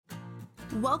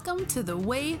Welcome to The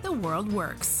Way the World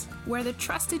Works, where the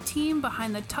trusted team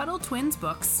behind the Tuttle Twins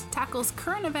books tackles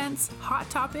current events, hot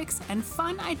topics, and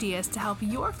fun ideas to help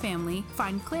your family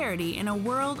find clarity in a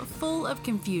world full of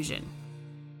confusion.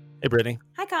 Hey, Brittany.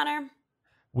 Hi, Connor.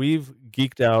 We've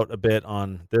geeked out a bit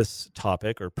on this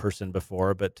topic or person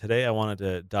before, but today I wanted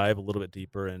to dive a little bit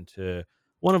deeper into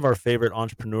one of our favorite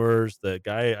entrepreneurs, the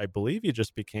guy I believe he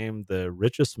just became the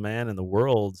richest man in the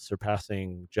world,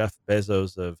 surpassing Jeff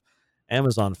Bezos of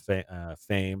Amazon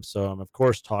fame. So I'm, of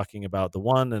course, talking about the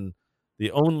one and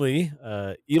the only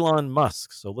Elon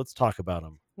Musk. So let's talk about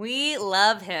him. We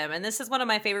love him. And this is one of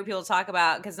my favorite people to talk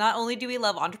about because not only do we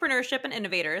love entrepreneurship and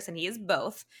innovators, and he is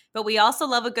both, but we also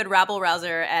love a good rabble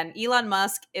rouser. And Elon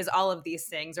Musk is all of these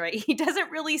things, right? He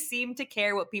doesn't really seem to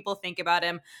care what people think about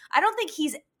him. I don't think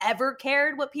he's ever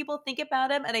cared what people think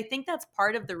about him. And I think that's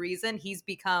part of the reason he's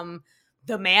become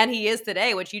the man he is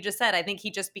today, which you just said. I think he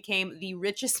just became the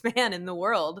richest man in the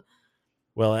world.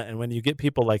 Well, and when you get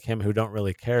people like him who don't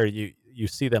really care, you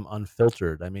see them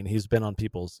unfiltered. I mean, he's been on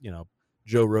people's,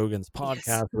 Joe Rogan's podcast,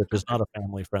 Yes. which is not a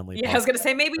family-friendly Yeah, I podcast. was going to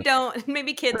say,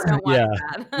 maybe kids don't watch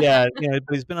that. Yeah,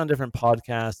 but he's been on different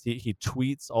podcasts. He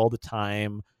tweets all the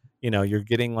time. You're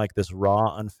getting like this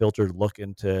raw, unfiltered look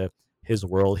into his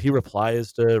world. He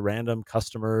replies to random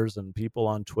customers and people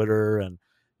on Twitter, and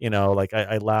like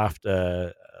I laughed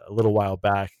a little while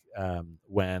back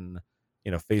when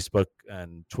Facebook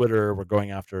and Twitter were going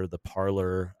after the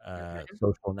Parler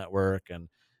social network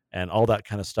and all that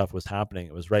kind of stuff was happening.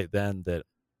 It was right then that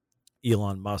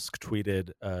Elon Musk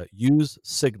tweeted, use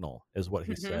Signal is what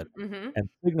he said. And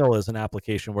Signal is an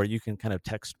application where you can kind of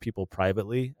text people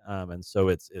privately. And so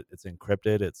it's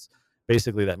encrypted. It's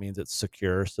basically, that means it's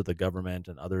secure. So the government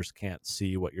and others can't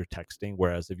see what you're texting.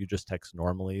 Whereas if you just text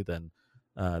normally, then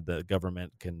the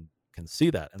government can see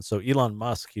that. And so Elon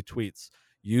Musk, he tweets,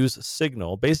 use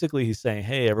Signal. Basically, he's saying,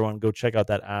 hey, everyone, go check out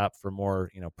that app for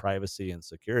more, privacy and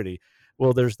security.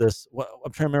 Well, there's this,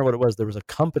 I'm trying to remember what it was. There was a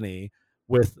company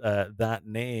with that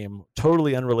name,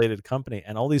 totally unrelated company,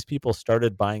 and all these people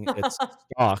started buying its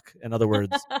stock. In other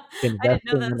words, I didn't know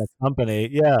investing in the this. company.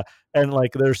 Yeah, and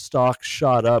like their stock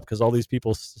shot up because all these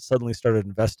people suddenly started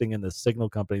investing in this Signal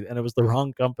company, and it was the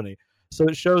wrong company. So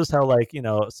it shows how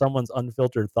someone's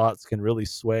unfiltered thoughts can really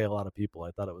sway a lot of people.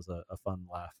 I thought it was a fun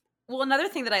laugh. Well, another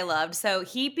thing that I loved, so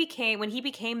when he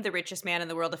became the richest man in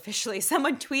the world officially,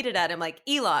 someone tweeted at him like,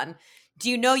 Elon, do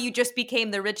you know you just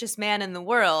became the richest man in the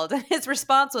world? And his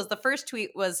response was, the first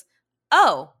tweet was,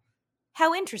 oh,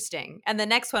 how interesting. And the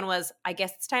next one was, I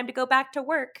guess it's time to go back to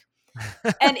work.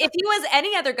 And if he was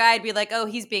any other guy, I'd be like, oh,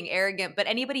 he's being arrogant. But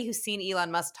anybody who's seen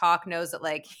Elon Musk talk knows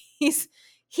that he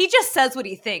just says what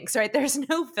he thinks, right? There's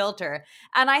no filter.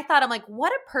 And I thought, I'm like,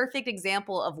 what a perfect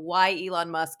example of why Elon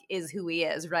Musk is who he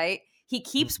is, right? He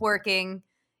keeps working.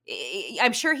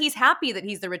 I'm sure he's happy that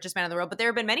he's the richest man in the world, but there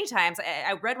have been many times,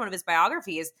 I read one of his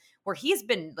biographies where he's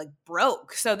been like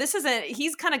broke. So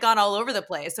he's kind of gone all over the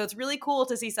place. So it's really cool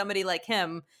to see somebody like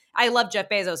him. I love Jeff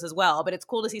Bezos as well, but it's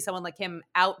cool to see someone like him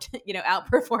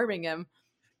outperforming him.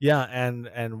 Yeah,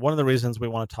 and one of the reasons we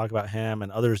want to talk about him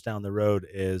and others down the road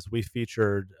is we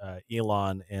featured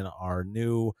Elon in our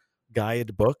new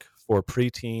guidebook for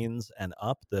preteens and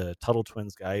up, the Tuttle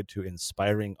Twins Guide to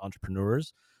Inspiring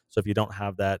Entrepreneurs. So if you don't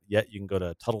have that yet, you can go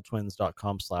to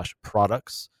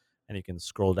TuttleTwins.com/products, and you can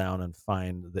scroll down and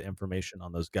find the information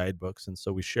on those guidebooks. And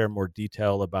so we share more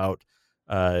detail about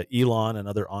Elon and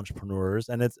other entrepreneurs,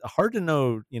 and it's hard to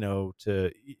know,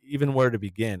 even where to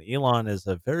begin. Elon is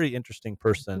a very interesting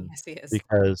person Yes, he is.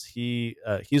 because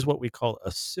he's what we call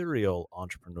a serial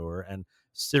entrepreneur, and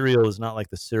cereal is not like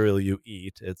the cereal you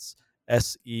eat; it's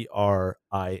SERIAL,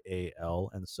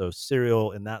 and so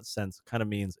serial in that sense kind of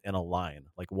means in a line,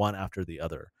 like one after the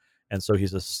other. And so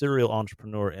he's a serial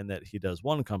entrepreneur in that he does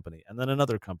one company and then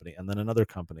another company and then another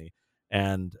company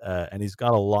and he's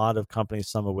got a lot of companies,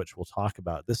 some of which we'll talk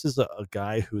about. This is a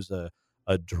guy who's a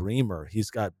dreamer. He's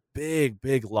got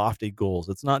big lofty goals.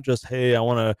 It's not just, hey, I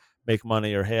want to make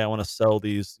money, or hey, I want to sell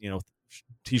these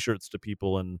t-shirts to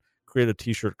people and create a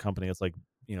t-shirt company. It's like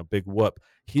big whoop.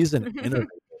 He's an innovator.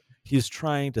 He's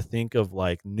trying to think of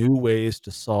like new ways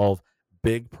to solve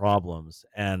big problems.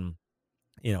 And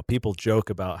people joke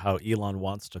about how Elon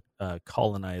wants to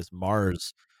colonize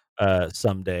Mars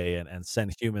someday and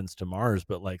send humans to Mars.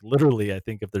 But like literally, I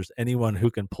think if there's anyone who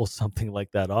can pull something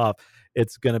like that off,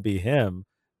 it's going to be him.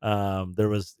 There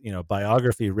was,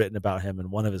 biography written about him, and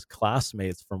one of his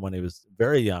classmates from when he was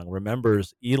very young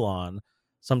remembers Elon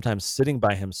sometimes sitting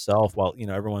by himself while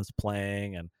everyone's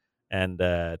playing and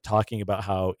talking about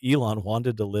how Elon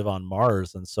wanted to live on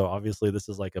Mars. And so obviously this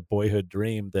is like a boyhood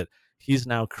dream that he's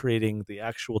now creating the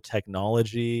actual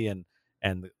technology and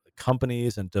and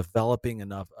companies, and developing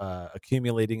enough,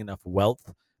 accumulating enough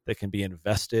wealth that can be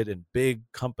invested in big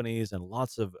companies and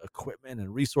lots of equipment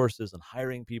and resources and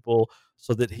hiring people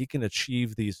so that he can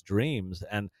achieve these dreams.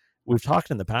 And we've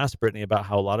talked in the past, Brittany, about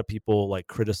how a lot of people like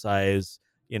criticize,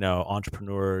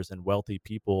 entrepreneurs and wealthy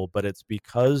people, but it's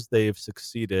because they've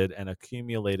succeeded and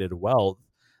accumulated wealth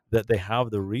that they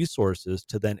have the resources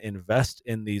to then invest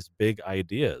in these big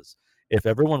ideas. If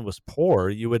everyone was poor,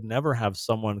 you would never have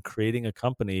someone creating a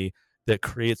company that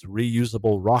creates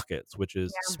reusable rockets, which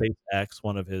is Yeah. SpaceX,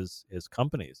 one of his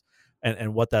companies.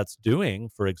 And what that's doing,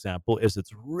 for example, is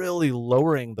it's really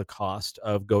lowering the cost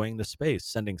of going to space,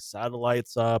 sending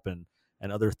satellites up and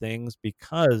other things,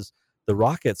 because the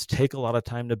rockets take a lot of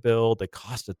time to build, they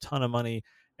cost a ton of money.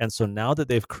 And so now that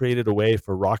they've created a way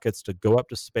for rockets to go up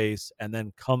to space and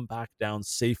then come back down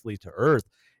safely to Earth,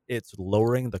 it's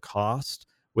lowering the cost,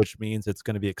 which means it's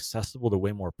going to be accessible to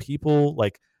way more people.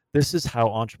 Like, this is how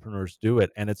entrepreneurs do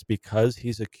it, and it's because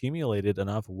he's accumulated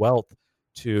enough wealth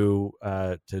to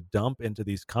dump into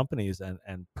these companies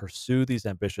and pursue these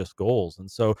ambitious goals.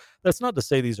 And so that's not to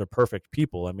say these are perfect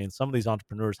people. I mean, some of these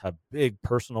entrepreneurs have big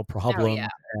personal Oh yeah. problems,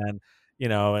 and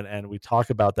and we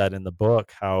talk about that in the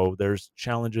book, how there's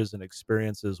challenges and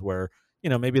experiences where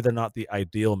maybe they're not the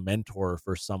ideal mentor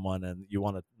for someone, and you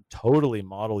want to totally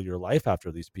model your life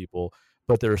after these people.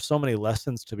 But there are so many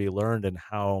lessons to be learned in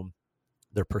how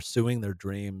they're pursuing their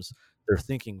dreams. They're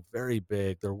thinking very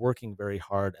big. They're working very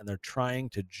hard, and they're trying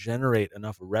to generate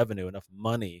enough revenue, enough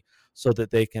money, so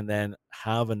that they can then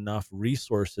have enough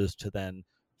resources to then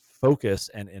focus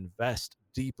and invest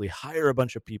deeply, hire a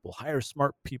bunch of people, hire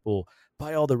smart people,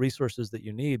 buy all the resources that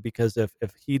you need. Because if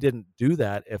he didn't do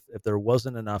that, if there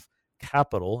wasn't enough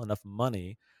capital, enough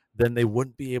money, then they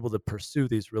wouldn't be able to pursue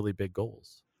these really big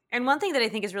goals. And one thing that I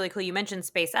think is really cool, you mentioned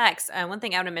SpaceX. One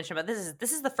thing I want to mention about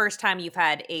this is the first time you've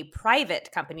had a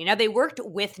private company. Now they worked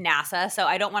with NASA, so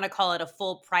I don't want to call it a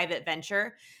full private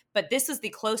venture, but this is the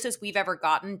closest we've ever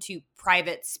gotten to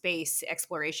private space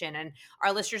exploration. And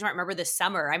our listeners might remember this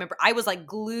summer. I remember I was like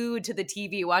glued to the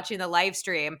TV watching the live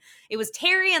stream. It was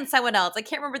Terry and someone else. I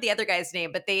can't remember the other guy's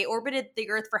name, but they orbited the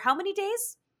Earth for how many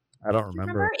days? I don't Do you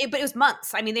remember? remember. But it was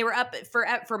months. I mean, they were up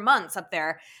for months up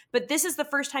there. But this is the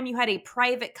first time you had a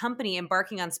private company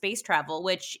embarking on space travel,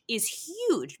 which is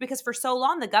huge because for so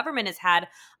long the government has had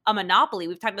a monopoly.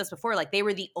 We've talked about this before. Like, they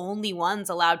were the only ones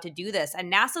allowed to do this.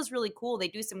 And NASA's really cool. They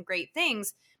do some great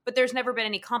things, but there's never been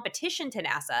any competition to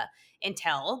NASA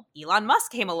until Elon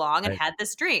Musk came along and Right. had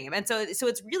this dream. And so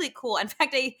it's really cool. In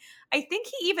fact, I think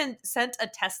he even sent a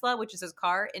Tesla, which is his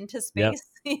car, into Yep. space.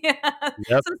 Yeah.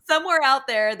 Yep. So somewhere out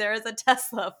there is a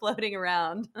Tesla floating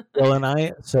around. Well, and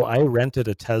I rented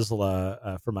a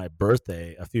Tesla for my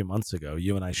birthday a few months ago.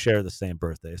 You and I share the same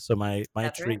birthday, so my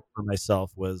That's right. treat for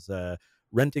myself was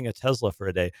renting a Tesla for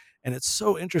a day. And it's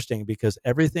so interesting because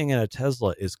everything in a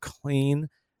Tesla is clean,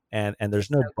 and there's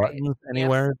It's no so great. buttons Yep.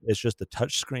 anywhere. It's just a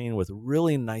touch screen with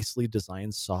really nicely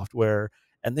designed software,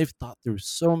 and they've thought through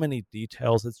so many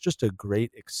details. It's just a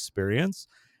great experience.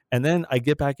 And then I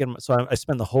get back in, so I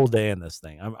spend the whole day in this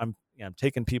thing. I'm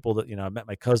taking people that I met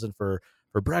my cousin for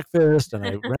breakfast, and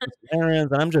I ran some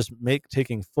errands, and I'm just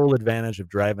taking full advantage of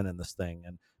driving in this thing,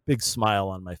 and big smile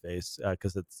on my face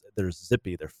because they're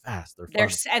zippy, they're fast, they're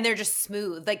fun. They're just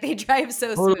smooth. Like, they drive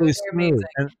so smooth. Totally They're amazing.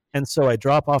 smooth. And so I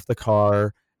drop off the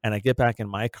car and I get back in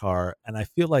my car, and I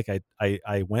feel like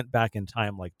I went back in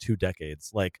time like 2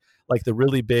 decades. Like the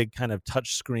really big kind of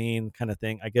touch screen kind of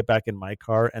thing. I get back in my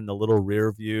car, and the little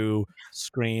rear view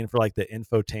screen for like the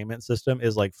infotainment system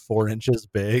is like 4 inches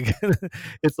big.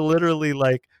 It's literally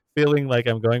like feeling like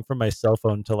I'm going from my cell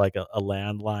phone to like a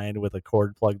landline with a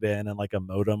cord plugged in, and like a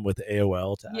modem with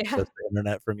AOL to Yeah. access the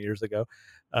internet from years ago,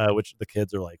 which the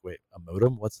kids are like, wait, a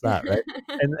modem? What's that? Right.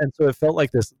 And so it felt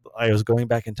like this. I was going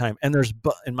back in time, and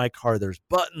in my car there's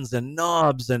buttons and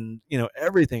knobs and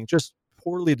everything just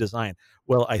poorly designed.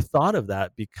 Well, I thought of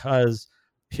that because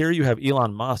here you have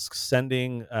Elon Musk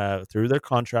sending through their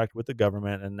contract with the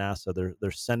government and NASA,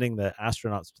 they're sending the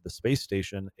astronauts to the space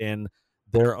station in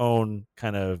their own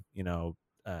kind of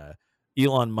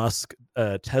Elon Musk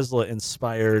Tesla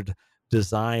inspired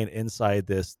design inside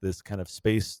this kind of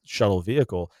space shuttle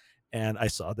vehicle. And I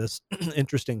saw this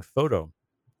interesting photo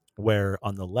where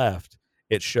on the left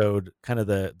it showed kind of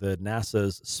the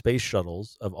NASA's space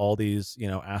shuttles of all these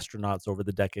astronauts over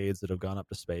the decades that have gone up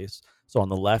to space. So on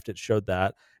the left it showed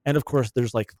that, and of course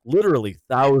there's like literally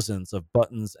thousands of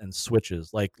buttons and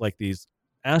switches. Like these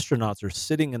astronauts are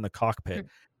sitting in the cockpit,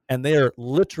 and they are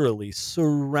literally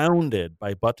surrounded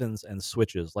by buttons and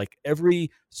switches. Like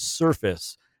every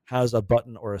surface has a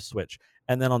button or a switch.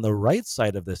 And then on the right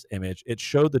side of this image, it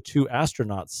showed the two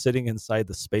astronauts sitting inside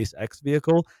the SpaceX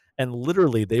vehicle, and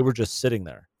literally they were just sitting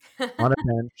there on a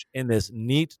bench in this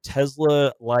neat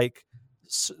Tesla-like,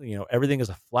 everything is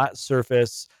a flat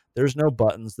surface. There's no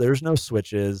buttons, there's no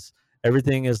switches.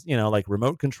 Everything is, like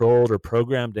remote controlled or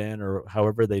programmed in or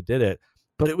however they did it.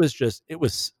 But it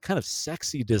was kind of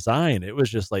sexy design. It was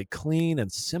just like clean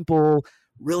and simple,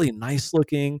 really nice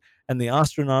looking. And the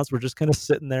astronauts were just kind of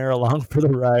sitting there along for the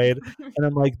ride. And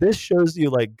I'm like, this shows you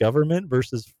like government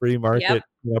versus free Yep. market,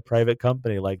 private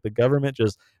company. Like the government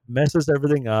just messes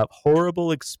everything up,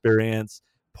 horrible experience,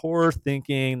 poor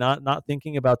thinking, not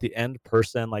thinking about the end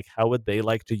person, like how would they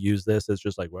like to use this. It's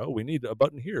just like, well, we need a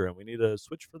button here and we need a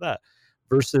switch for that,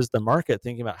 versus the market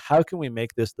thinking about how can we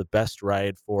make this the best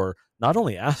ride for not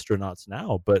only astronauts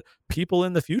now, but people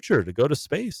in the future to go to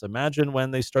space. Imagine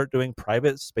when they start doing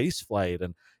private space flight,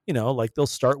 and like they'll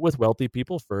start with wealthy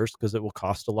people first because it will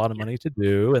cost a lot of money to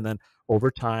do, and then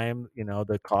over time,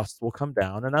 the costs will come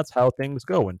down, and that's how things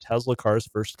go. When Tesla cars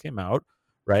first came out,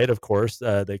 right? Of course,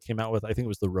 they came out with, I think it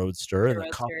was the Roadster, The and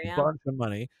it cost roaster, a yeah. bunch of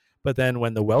money. But then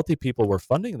when the wealthy people were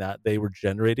funding that, they were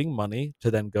generating money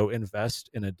to then go invest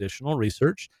in additional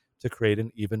research to create an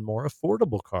even more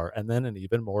affordable car, and then an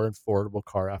even more affordable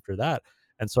car after that.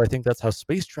 And so I think that's how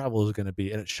space travel is going to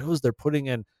be. And it shows they're putting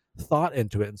in thought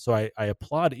into it. And so I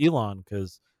applaud Elon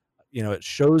because, it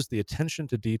shows the attention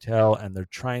to detail, and they're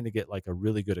trying to get like a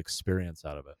really good experience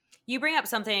out of it. You bring up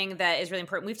something that is really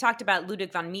important. We've talked about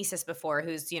Ludwig von Mises before,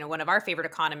 who's, one of our favorite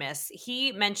economists.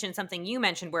 He mentioned something you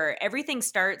mentioned where everything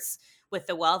starts with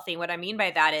the wealthy. What I mean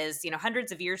by that is,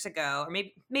 hundreds of years ago, or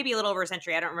maybe a little over a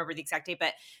century, I don't remember the exact date,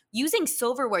 but using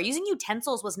silverware, using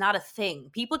utensils was not a thing.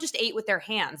 People just ate with their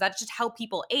hands. That's just how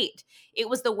people ate. It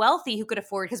was the wealthy who could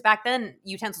afford, because back then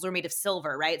utensils were made of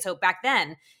silver, right? So back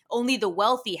then, only the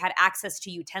wealthy had access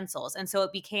to utensils. And so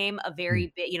it became a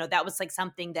very big, that was like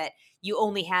something that you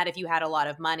only had if you had a lot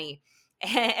of money.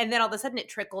 And then all of a sudden it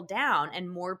trickled down,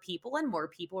 and more people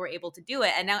were able to do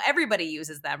it. And now everybody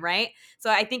uses them, right? So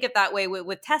I think of that way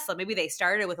with Tesla. Maybe they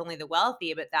started with only the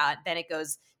wealthy, but then it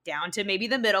goes down to maybe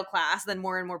the middle class. Then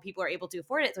more and more people are able to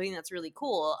afford it. So I think that's really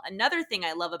cool. Another thing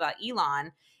I love about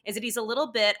Elon is that he's a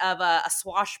little bit of a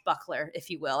swashbuckler, if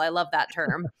you will. I love that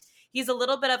term. He's a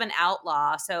little bit of an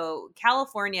outlaw. So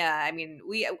California, I mean,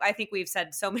 I think we've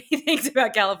said so many things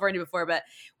about California before, but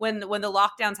when the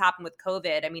lockdowns happened with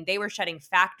COVID, I mean, they were shutting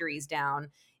factories down,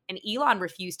 and Elon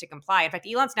refused to comply. In fact,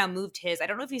 Elon's now moved I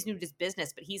don't know if he's moved his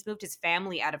business, but he's moved his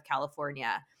family out of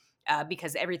California.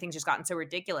 Because everything's just gotten so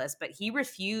ridiculous, but he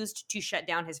refused to shut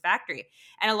down his factory,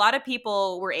 and a lot of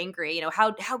people were angry.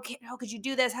 How could you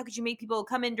do this? How could you make people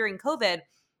come in during COVID?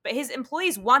 But his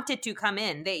employees wanted to come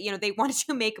in. They wanted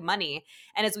to make money.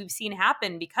 And as we've seen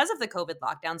happen because of the COVID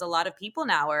lockdowns, a lot of people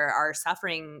now are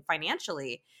suffering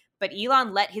financially. But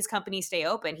Elon let his company stay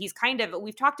open.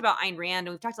 We've talked about Ayn Rand,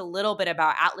 and we've talked a little bit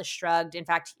about Atlas Shrugged. In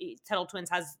fact, Tuttle Twins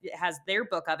has their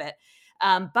book of it.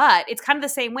 But it's kind of the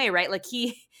same way, right? Like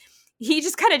he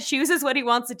just kind of chooses what he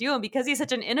wants to do. And because he's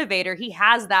such an innovator, he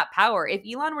has that power. If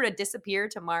Elon were to disappear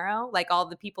tomorrow, like all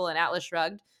the people in Atlas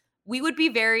Shrugged, we'd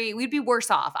be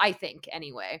worse off, I think,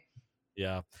 anyway.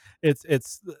 Yeah,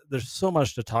 it's there's so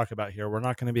much to talk about here. We're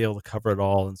not going to be able to cover it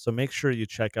all, and so make sure you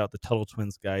check out the Tuttle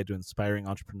Twins Guide to Inspiring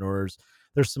Entrepreneurs.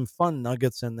 There's some fun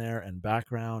nuggets in there and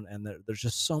background, and there's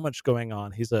just so much going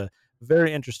on. He's a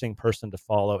very interesting person to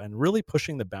follow, and really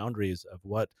pushing the boundaries of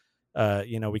what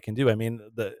we can do. I mean,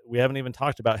 we haven't even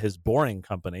talked about his boring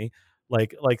company.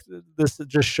 This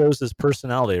just shows his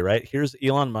personality, right? Here's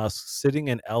Elon Musk sitting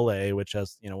in L.A., which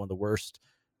has one of the worst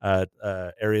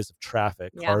areas of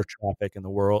traffic, Yeah. car traffic in the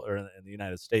world, or in the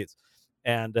United States.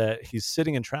 And he's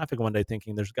sitting in traffic one day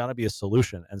thinking there's got to be a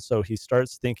solution. And so he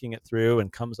starts thinking it through and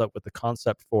comes up with the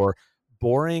concept for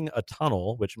boring a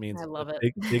tunnel, which means I love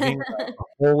it. digging a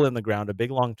hole in the ground, a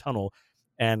big long tunnel,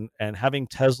 and having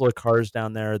Tesla cars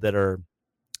down there that are,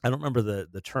 I don't remember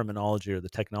the terminology or the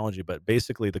technology, but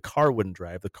basically the car wouldn't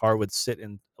drive. The car would sit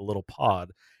in a little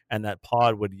pod, and that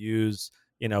pod would use,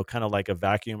 kind of like a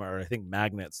vacuum, or I think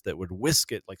magnets that would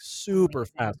whisk it like super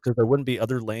Amazing. fast, because there wouldn't be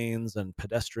other lanes and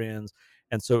pedestrians.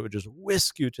 And so it would just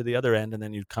whisk you to the other end, and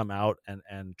then you'd come out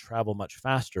and travel much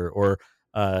faster. Or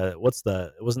wasn't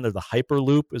there the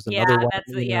Hyperloop is Yeah, another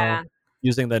one, yeah.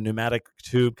 using the pneumatic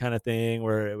tube kind of thing,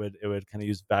 where it would kind of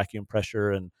use vacuum pressure,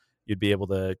 and you'd be able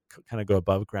to kind of go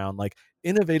above ground. Like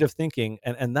innovative thinking,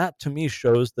 and that to me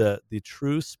shows the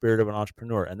true spirit of an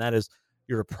entrepreneur, and that is,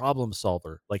 you're a problem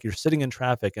solver. Like you're sitting in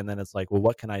traffic, and then it's like, well,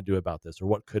 what can I do about this, or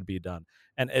what could be done?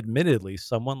 And admittedly,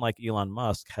 someone like Elon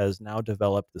Musk has now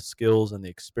developed the skills and the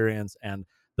experience and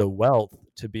the wealth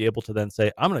to be able to then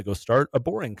say, I'm going to go start a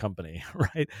boring company,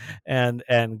 right? And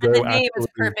And the go name is actually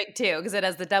perfect too, because it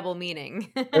has the double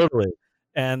meaning. totally.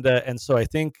 And so I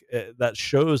think that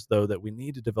shows though that we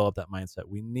need to develop that mindset.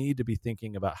 We need to be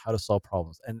thinking about how to solve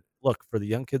problems. And look, for the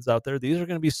young kids out there, these are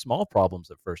going to be small problems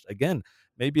at first. Again,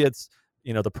 maybe it's,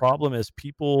 the problem is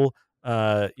people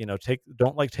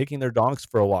don't like taking their dogs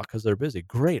for a walk because they're busy.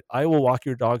 Great, I will walk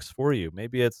your dogs for you.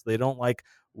 Maybe it's they don't like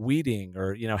weeding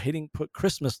or put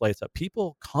Christmas lights up.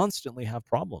 People constantly have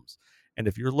problems. And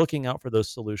if you're looking out for those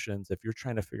solutions, if you're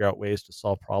trying to figure out ways to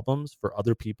solve problems for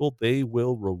other people, they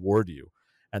will reward you.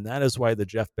 And that is why the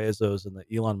Jeff Bezos and the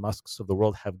Elon Musks of the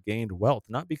world have gained wealth,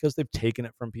 not because they've taken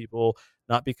it from people,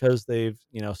 not because they've,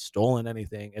 stolen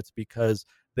anything. It's because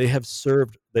they've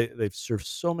served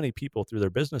so many people through their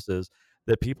businesses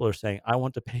that people are saying, I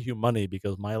want to pay you money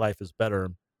because my life is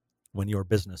better when your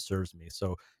business serves me.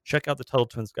 So check out the Tuttle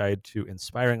Twins Guide to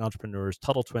Inspiring Entrepreneurs.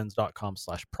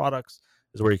 TuttleTwins.com/products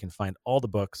is where you can find all the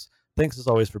books. Thanks as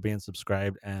always for being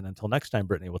subscribed. And until next time,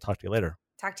 Brittany, we'll talk to you later.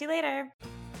 Talk to you later.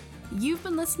 You've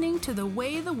been listening to The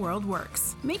Way the World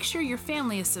Works. Make sure your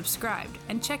family is subscribed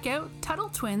and check out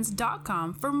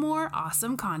TuttleTwins.com for more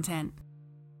awesome content.